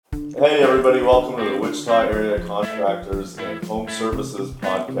Hey everybody, welcome to the Wichita Area Contractors and Home Services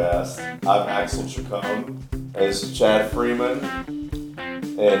Podcast. I'm Axel Chacon. This is Chad Freeman.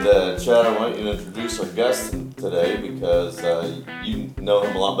 And Chad, I want you to introduce our guest today because you know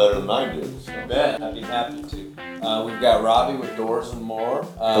him a lot better than I do. So. You bet, I'd be happy to. We've got Robbie with Doors and More.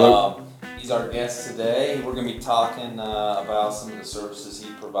 Hello. He's our guest today. We're going to be talking about some of the services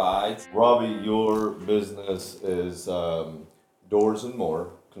he provides. Robbie, your business is Doors and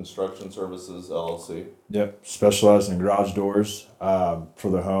More Construction Services LLC. Yep, specializing in garage doors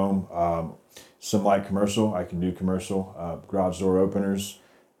for the home. Some light commercial. I can do commercial garage door openers.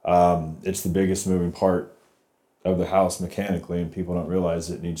 It's the biggest moving part of the house mechanically, and people don't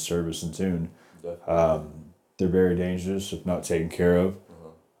realize it needs service and tune. They're very dangerous if not taken care of.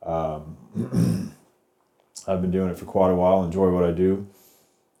 I've been doing it for quite a while. Enjoy what I do.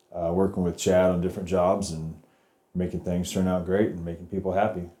 Working with Chad on different jobs and making things turn out great and making people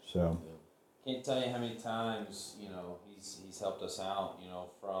happy. So Can't tell you how many times he's helped us out.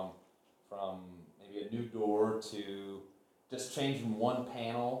 From maybe a new door to just changing one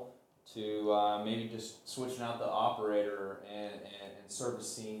panel to maybe just switching out the operator and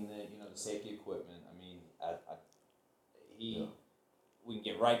servicing the safety equipment. I mean, we can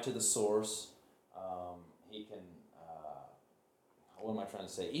get right to the source. He can. What am I trying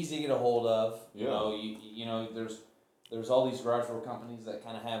to say? Easy to get a hold of. Yeah. There's all these garage door companies that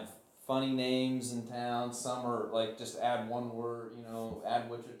kind of have funny names in town. Some are like just add one word. Add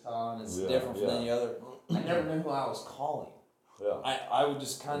Wichita, and it's different than the other. I never knew who I was calling. Yeah. I would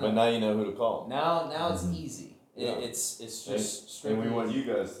just kind of. But now you know who to call. Now it's easy. Yeah. It's just straight. And we want you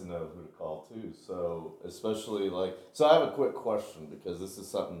guys to know who to call too. So especially so I have a quick question because this is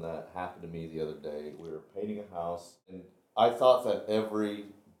something that happened to me the other day. We were painting a house and I thought that every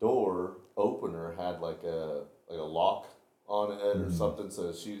door opener had like a lock on it or something.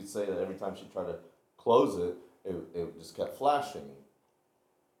 So she would say that every time she tried to close it, it just kept flashing.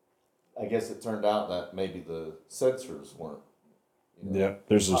 I guess it turned out that maybe the sensors weren't. Yep,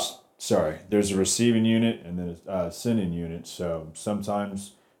 there's a receiving unit and then a sending unit. So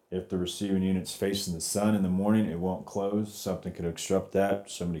sometimes if the receiving unit's facing the sun in the morning, it won't close. Something could obstruct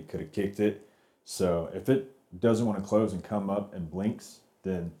that. Somebody could have kicked it. So if it doesn't want to close and come up and blinks,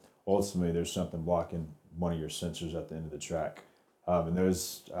 then ultimately there's something blocking one of your sensors at the end of the track. And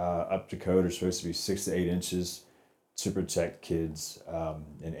those up to code are supposed to be 6 to 8 inches to protect kids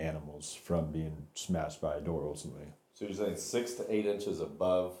and animals from being smashed by a door ultimately. So you're saying 6 to 8 inches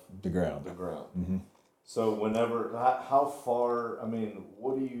above The ground. Mm-hmm. So how far? I mean,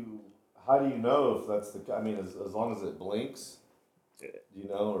 how do you know if that's the? I mean, as long as it blinks,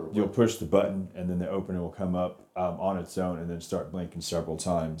 or you'll push the button and then the opener will come up on its own and then start blinking several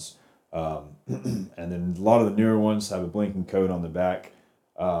times. And then a lot of the newer ones have a blinking code on the back,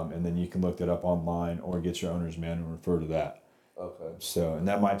 and then you can look that up online or get your owner's manual and refer to that. Okay. So, and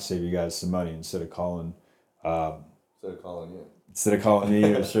that might save you guys some money instead of calling. Instead of calling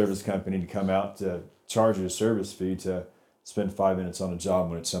me or a service company to come out to charge you a service fee to spend 5 minutes on a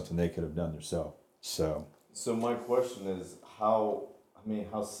job when it's something they could have done themselves. So my question is how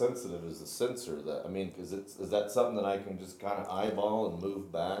sensitive is the sensor because is that something that I can just kind of eyeball and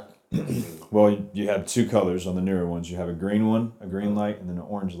move back? Well, you have two colors on the newer ones. You have a green one, a green light, and then an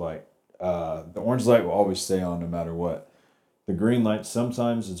orange light. The orange light will always stay on no matter what. The green light,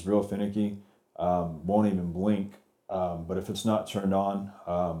 sometimes it's real finicky, won't even blink. But if it's not turned on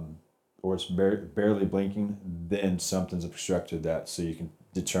or it's barely blinking, then something's obstructed that. So you can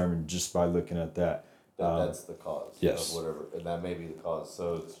determine just by looking at that. That's the cause. Yes. Of whatever, and that may be the cause.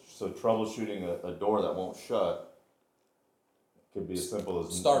 So troubleshooting a door that won't shut could be as simple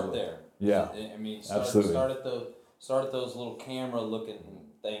as Start there. Yeah. I mean, absolutely. Start at those little camera looking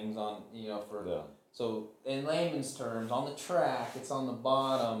things on for. Yeah. So in layman's terms, on the track, it's on the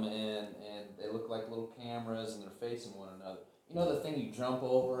bottom, and they look like little cameras, and they're facing one another. The thing you jump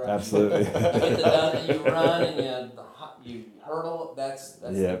over. Absolutely. You get the done, and you run, and you hurdle. That's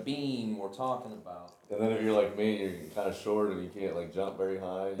the beam we're talking about. And then if you're like me, you're kind of short and you can't jump very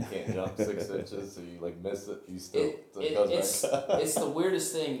high. You can't jump 6 inches, so you miss it. You still it's the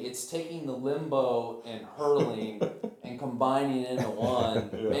weirdest thing. It's taking the limbo and hurling and combining into one.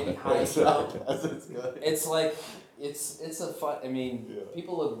 Yeah. Maybe high jump. It's like it's a fun. I mean,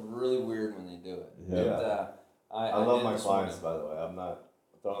 people look really weird when they do it. Yeah. But, I love my clients, by the way. I'm not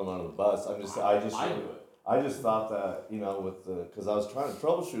throwing them under the bus. I just thought that, because I was trying to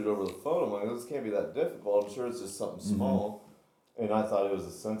troubleshoot over the phone. I'm like, this can't be that difficult. I'm sure it's just something small. And I thought it was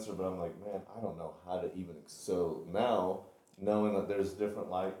a sensor, but I'm like, man, I don't know how to even. So now, knowing that there's different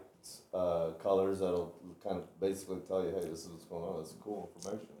light colors that'll kind of basically tell you, hey, this is what's going on. That's cool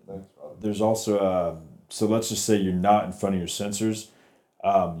information. Thanks, Rob. There's also so let's just say you're not in front of your sensors,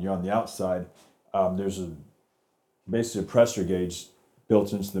 you're on the outside. There's basically a pressure gauge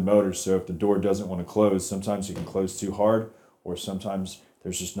built into the motor, so if the door doesn't want to close, sometimes it can close too hard, or sometimes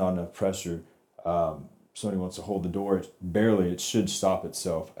there's just not enough pressure. Somebody wants to hold the door, it should stop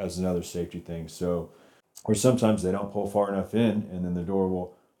itself as another safety thing. So, or sometimes they don't pull far enough in, and then the door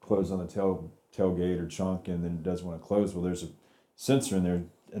will close on the tailgate or trunk, and then it doesn't want to close. Well, there's a sensor in there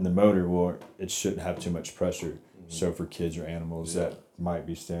in the motor. Well, it shouldn't have too much pressure. So for kids or animals that might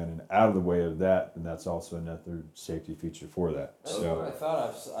be standing out of the way of that, then that's also another safety feature for that. That's So what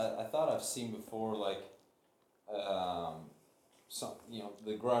I thought I've seen before, like, some,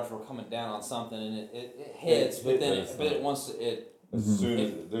 the garage door coming down on something and it hits, but then it wants to, As soon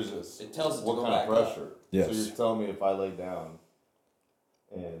as there's it tells it to what go kind back of pressure. up. Yes. So you're telling me if I lay down,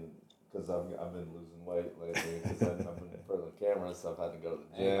 and because I've been losing weight lately, because I've been in front of the camera, so I've had to go to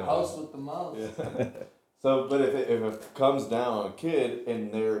the And gym. host with the most. Yeah. So, but if it comes down on a kid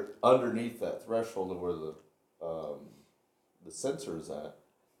and they're underneath that threshold of where the sensor is at,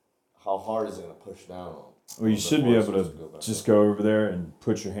 how hard is it going to push down on? well, you should be able to back just up? go over there and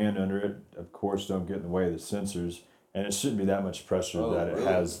put your hand under it. Of course, don't get in the way of the sensors, and it shouldn't be that much pressure Oh, that it really?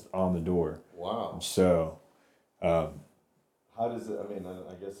 has on the door. Wow. So, How does it? I mean,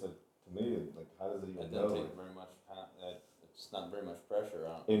 I guess to me, like, how does it It even doesn't know? take very much. It's not very much pressure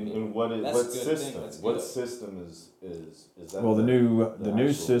on. In what That's what a good thing, system? that's What good. system is that? well, the new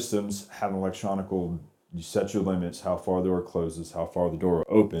actual- systems have an electronical. You set your limits, how far the door closes, how far the door will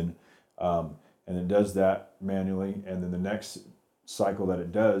open, and it does that manually. And then the next cycle that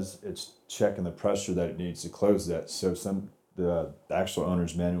it does, it's checking the pressure that it needs to close that. So the actual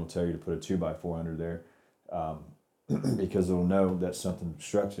owner's manual will tell you to put a 2x4 under there, because it'll know that something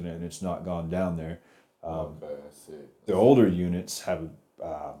obstructed it and it's not gone down there. Okay, I see. The older units have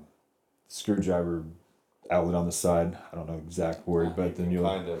a screwdriver outlet on the side. I don't know the exact word, but then you'll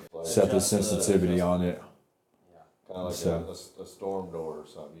kind of like set the Adjust the- sensitivity on it. Yeah. kind of like so- a storm door or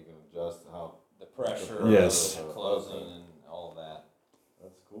something. You can adjust how. The pressure, Yes. the closing, and all of that.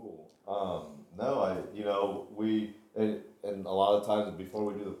 That's cool. No, we and a lot of times before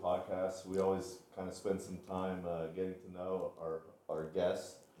we do the podcast, we always kind of spend some time getting to know our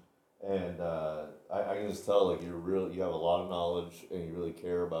guests, and I can just tell like you have a lot of knowledge and you really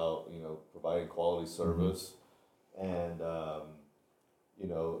care about providing quality service, and and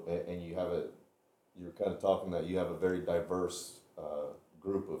you have you're kind of talking that you have a very diverse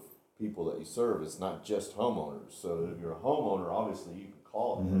group of people that you serve. It's not just homeowners. So if you're a homeowner, obviously you can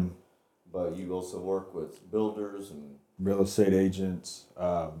call them, but you also work with builders and Real estate agents,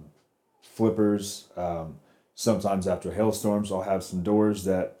 flippers. Sometimes after hailstorms, I'll have some doors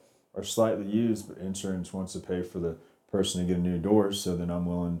that are slightly used, but insurance wants to pay for the person to get a new door. So then I'm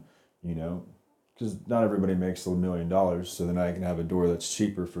willing, because not everybody makes $1 million. So then I can have a door that's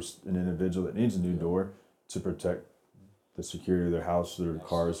cheaper for an individual that needs a new door to protect the security of their house or their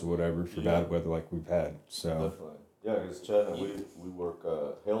cars or whatever for bad weather like we've had. So definitely, yeah, because Chad and we work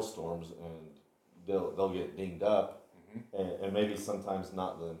hailstorms and they'll get dinged up, and maybe sometimes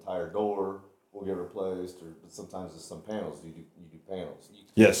not the entire door will get replaced, but sometimes it's some panels. You do panels.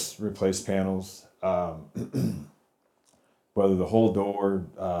 yes, replace panels. Whether the whole door,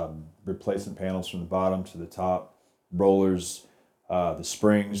 replacement panels from the bottom to the top, rollers, the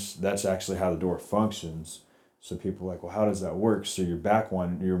springs. That's actually how the door functions. So people are like, well, how does that work? So you're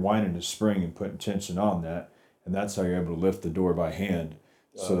winding the spring and putting tension on that, and that's how you're able to lift the door by hand.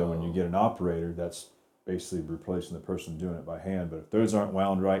 So that when you get an operator, that's basically replacing the person doing it by hand. But if those aren't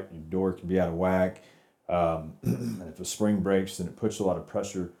wound right, your door can be out of whack. And if a spring breaks, then it puts a lot of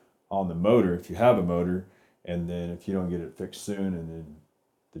pressure on the motor if you have a motor. And then if you don't get it fixed soon, and then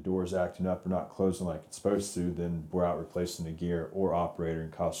the door's acting up or not closing like it's supposed to, then we're out replacing the gear or operator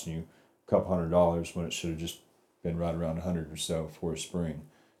and costing you a couple $100 when it should have just been right around 100 or so for a spring.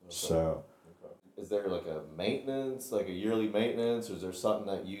 So Is there like a maintenance, like a yearly maintenance, or is there something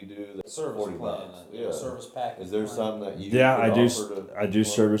that you do that's Service $40? plan, Yeah. service package. Is there plan. something that you yeah, could I do. offer to I do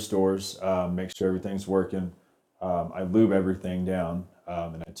service doors. Make sure everything's working. I lube everything down,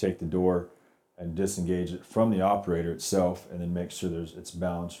 and I take the door and disengage it from the operator itself, and then make sure it's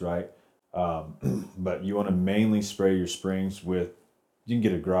balanced right. But you want to mainly spray your springs with. You can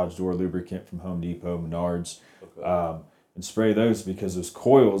get a garage door lubricant from Home Depot, Menards, and spray those, because those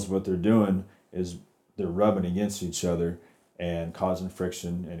coils, what they're doing is they're rubbing against each other and causing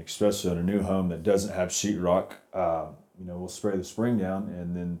friction. And especially on a new home that doesn't have sheetrock, we'll spray the spring down,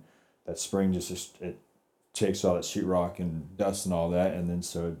 and then that spring it takes all that sheetrock and dust and all that, and then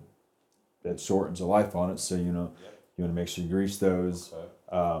so it shortens the life on it. So you want to make sure you grease those.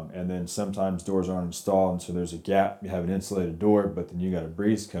 Okay. And then sometimes doors aren't installed, and so there's a gap. You have an insulated door, but then you got a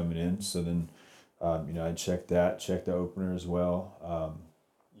breeze coming in. So then, I check the opener as well.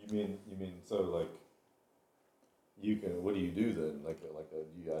 You mean so like you can? What do you do then?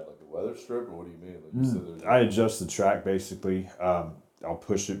 You got like a weather strip, or what do you mean? Like you said there's I adjust the track basically. I'll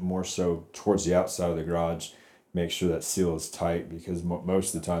push it more so towards the outside of the garage, make sure that seal is tight because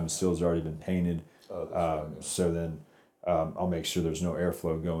most of the time the seal's already been painted. Oh, that's right. Yeah. So then I'll make sure there's no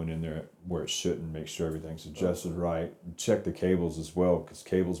airflow going in there where it shouldn't. Make sure everything's adjusted right. Check the cables as well because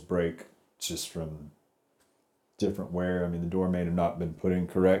cables break just from different wear. I mean, the door may have not been put in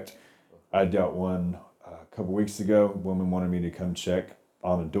correct. I dealt one a couple weeks ago. A woman wanted me to come check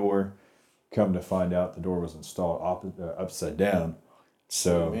on a door. Come to find out, the door was installed upside down.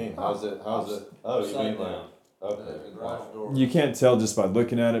 So What do you mean? How's it? Oh, you Upside mean like down. okay? The garage door. you can't tell just by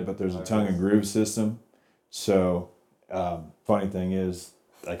looking at it, but there's a tongue and groove system. So funny thing is,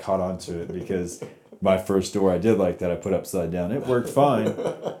 I caught on to it because my first door I did like that. I put upside down. It worked fine.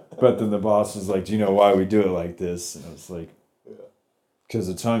 But then the boss was like, "Do you know why we do it like this?" And I was like, "Because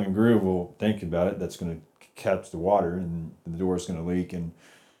the tongue and groove will think about it. That's going to catch the water, and the door's going to leak, and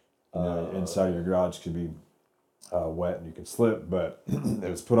inside of your garage could be wet and you could slip." But it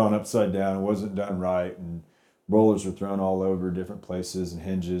was put on upside down. It wasn't done right, and rollers were thrown all over different places and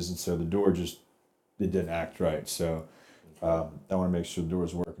hinges, and so the door it didn't act right. So I want to make sure the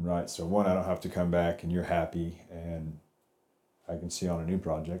door's working right. So one, I don't have to come back, and you're happy, and I can see on a new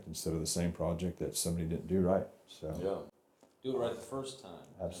project instead of the same project that somebody didn't do right. So Yeah. Do it right the first time.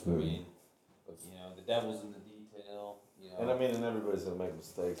 Absolutely. I mean, the devil's in the detail. And I mean, and everybody's gonna make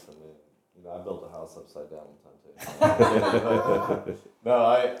mistakes. I mean, I built a house upside down one time too. No,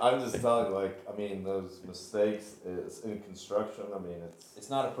 I'm just telling you, like, I mean, those mistakes is in construction. I mean, it's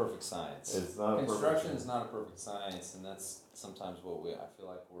not a perfect science. it's not a Construction perfect, is not a perfect science, and that's sometimes what I feel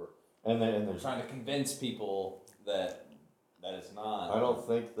like we're and there's. trying to convince people that it's not. I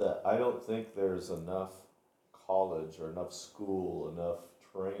don't think there's enough college or enough school, enough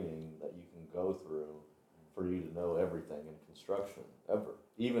training that you can go through for you to know everything in construction ever.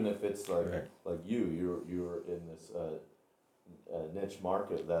 Even if it's like Right. like you're in this niche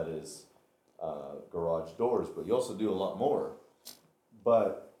market that is garage doors, but you also do a lot more.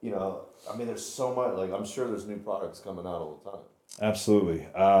 But I mean, there's so much. Like I'm sure there's new products coming out all the time. absolutely.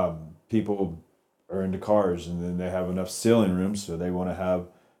 People are into cars, and then they have enough ceiling room, so they want to have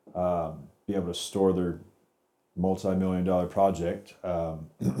be able to store their multi-million-dollar project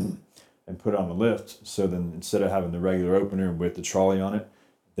and put it on the lift. So then instead of having the regular opener with the trolley on it,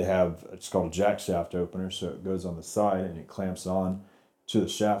 they have it's called a jack shaft opener. So it goes on the side and it clamps on to the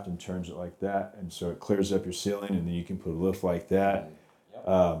shaft and turns it like that, and so it clears up your ceiling, and then you can put a lift like that.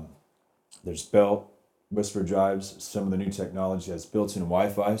 Yep. There's belt whisper drives. Some of the new technology has built-in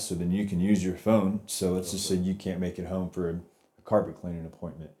Wi-Fi, so then you can use your phone. So let's just say you can't make it home for a carpet cleaning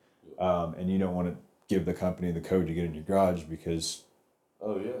appointment, and you don't want to give the company the code to get in your garage because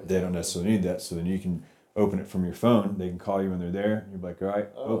Oh yeah. they don't necessarily need that. So then you can open it from your phone. They can call you when they're there. You're like, all right,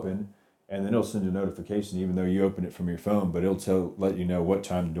 open. And then it'll send you a notification even though you open it from your phone, but it'll let you know what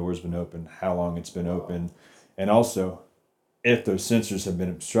time the door's been open, how long it's been open. And also, if those sensors have been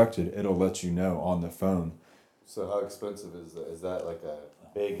obstructed, it'll let you know on the phone. So how expensive is that? Is that like a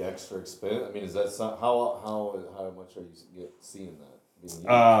big extra expense? I mean, is that how much are you seeing that being used?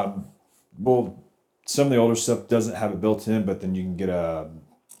 Well, some of the older stuff doesn't have it built in, but then you can get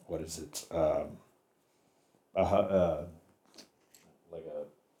what is it? Like a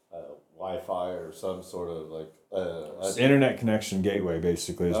Wi-Fi or some sort of like Internet connection gateway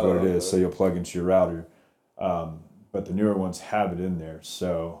basically is what it is. So you'll plug into your router. But the newer ones have it in there,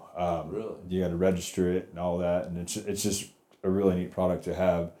 so Really? you got to register it and all that, and it's just a really neat product to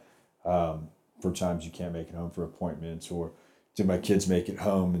have for times you can't make it home for appointments, or did my kids make it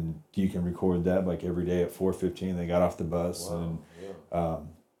home, and you can record that like every day at 4:15 they got off the bus, Wow. Yeah. and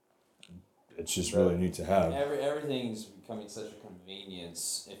it's just really neat to have. Everything's becoming such a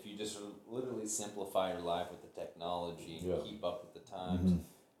convenience if you just literally simplify your life with the technology and Yeah. keep up with the times.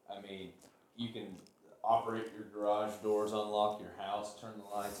 I mean, you can operate your garage doors, unlock your house, turn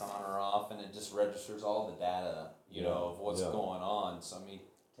the lights on or off, and it just registers all the data, of what's Yeah. going on. So, I mean,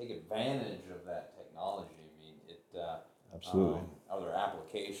 take advantage of that technology. I mean, Absolutely. are there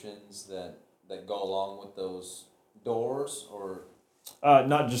applications that go along with those doors, or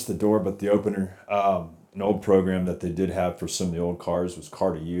Not just the door, but the opener. An old program that they did have for some of the old cars was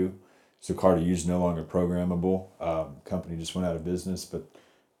Car2U. So Car2U is no longer programmable. Company just went out of business, but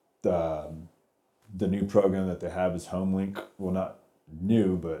the new program that they have is HomeLink. Well, not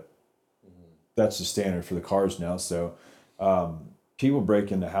new, but that's the standard for the cars now. So people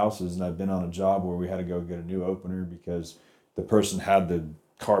break into houses, and I've been on a job where we had to go get a new opener because the person had the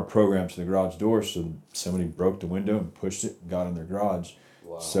car programmed to the garage door, so somebody broke the window and pushed it and got in their garage.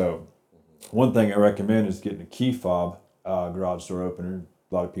 Wow. So one thing I recommend is getting a key fob garage door opener.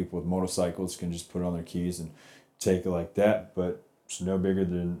 A lot of people with motorcycles can just put it on their keys and take it like that, but it's no bigger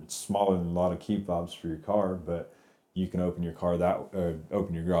than, it's smaller than a lot of key fobs for your car, but you can open your car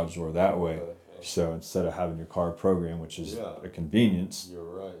open your garage door that way. Okay. So instead of having your car programmed, which is Yeah. a convenience, You're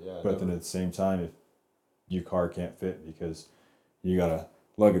right, yeah. but then at the same time, if your car can't fit because you got a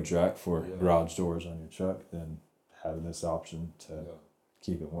luggage rack for Yeah. garage doors on your truck, then having this option to Yeah.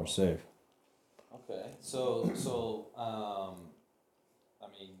 keep it more safe. Okay, so I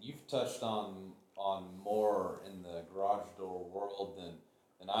mean, you've touched on more in the garage door world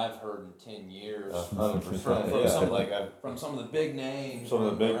than I've heard in 10 years 100%, from yeah. some Like from some of the big names, some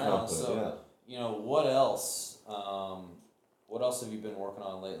of the big around. companies, So, yeah. you know, what else? What else have you been working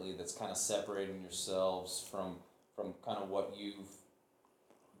on lately that's kind of separating yourselves from kind of what you've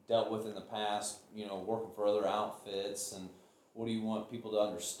dealt with in the past? You know, working for other outfits, and what do you want people to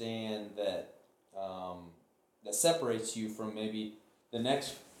understand that that separates you from maybe the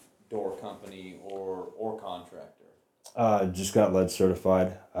next door company or contractor? Just got lead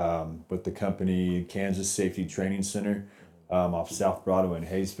certified with the company Kansas Safety Training Center off South Broadway in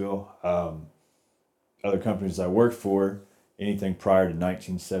Hayesville. Other companies I worked for, anything prior to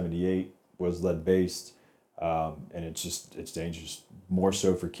 1978 was lead based, and it's dangerous. More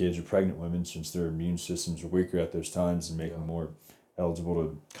so for kids or pregnant women since their immune systems are weaker at those times and make them more eligible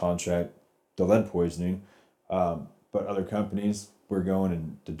to contract the lead poisoning. But other companies, we're going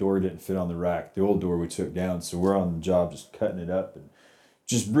and the door didn't fit on the rack. The old door we took down, so we're on the job just cutting it up and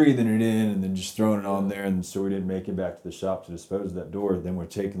just breathing it in and then just throwing it on there. And so we didn't make it back to the shop to dispose of that door. Then we're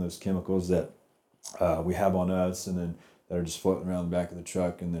taking those chemicals that we have on us and then that are just floating around the back of the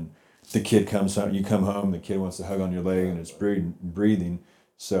truck. And then the kid comes home, you come home, the kid wants to hug on your leg and it's breathing.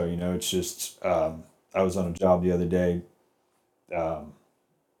 So, you know, it's just, I was on a job the other day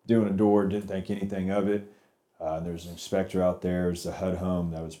doing a door, didn't think anything of it. There's an inspector out there. There's a HUD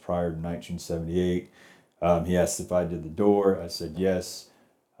home that was prior to 1978. He asked if I did the door. I said yes.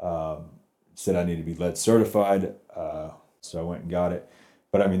 Said I need to be lead certified. So I went and got it.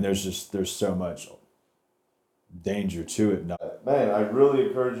 But I mean, there's so much danger to it. Man, I really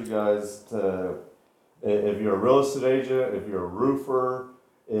encourage you guys to, if you're a real estate agent, if you're a roofer,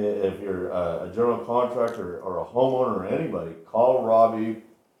 if you're a general contractor or a homeowner or anybody, call Robbie.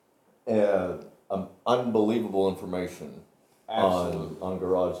 Unbelievable information on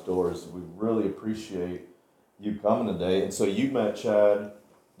garage doors. We really appreciate you coming today. And so you met Chad.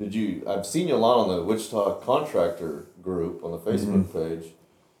 I've seen you a lot on the Wichita Contractor group on the Facebook page.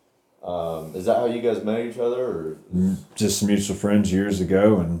 Is that how you guys met each other, or Just some mutual friends years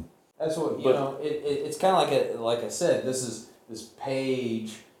ago, and That's what you know. It's kind of like I said. This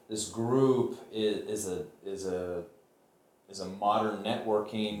page, this group is a modern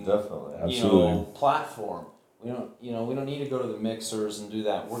networking definitely, you know, platform. We don't need to go to the mixers and do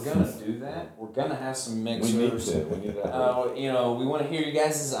that. We're gonna do that. We're gonna have some mixers. we need to. You know, we want to hear you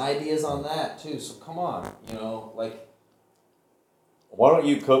guys' ideas on that too. So come on, you know, like. Why don't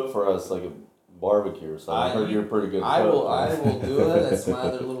you cook for us like a barbecue or something? I heard you're a pretty good cook. I will do it. That's my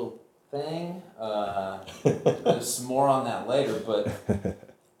other little thing. There's some more on that later, but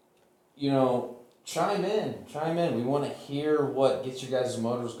you know, chime in. We want to hear what gets you guys'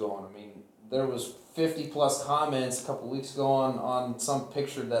 motors going. I mean, there was 50 plus comments a couple weeks ago on some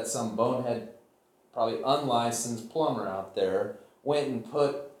picture that some bonehead, probably unlicensed plumber out there went and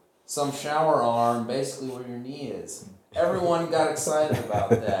put some shower arm basically where your knee is. Everyone got excited about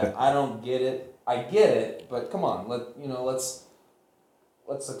that. I don't get it. I get it, but come on, let's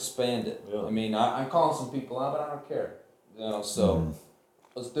expand it. Yeah. I mean, I'm calling some people out, but I don't care. You know, so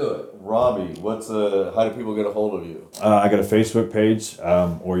let's do it. Robbie, how do people get a hold of you? I got a Facebook page,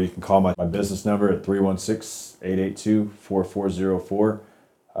 or you can call my business number at 316-882-4404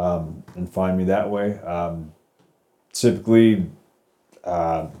 and find me that way. Typically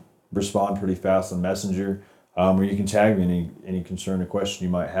respond pretty fast on Messenger, or you can tag me any concern or question you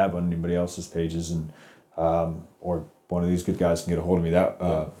might have on anybody else's pages, and or one of these good guys can get a hold of me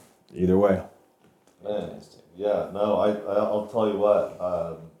either way. Man, yeah, no, I'll tell you what,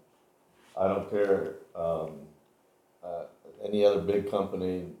 I don't care. Any other big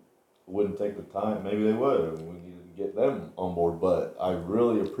company wouldn't take the time. Maybe they would, and we needed to get them on board. But I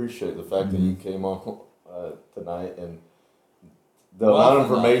really appreciate the fact that you came on tonight and the amount of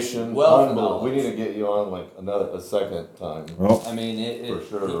information. Wealth of knowledge. We need to get you on like a second time. Well, I mean, for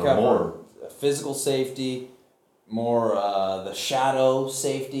sure, he or covered more. physical safety, more the shadow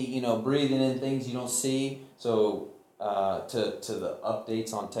safety, you know, breathing in things you don't see. So to the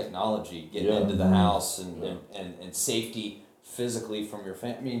updates on technology, getting into the house and safety physically from your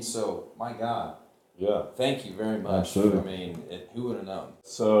family. I mean, so my God, Yeah. thank you very much. Absolutely. I mean, who would have known?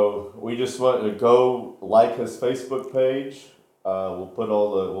 So we just want to go like his Facebook page. We'll put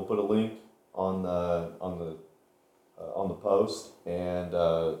a link on the post, and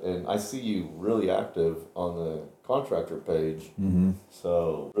I see you really active on the contractor page. Mm-hmm.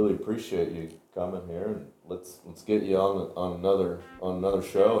 So really appreciate you coming here, and let's get you on another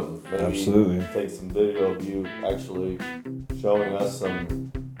show, and maybe Absolutely. take some video of you actually showing us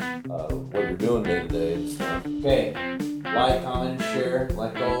some what you're doing day to day and stuff. Okay, like, comment, share.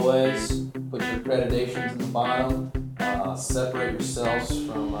 Like always, put your accreditations in the bottom. Separate yourselves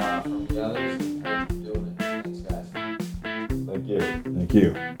from the others. And keep doing it. Thanks, guys. Thank you. Thank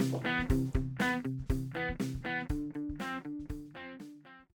you.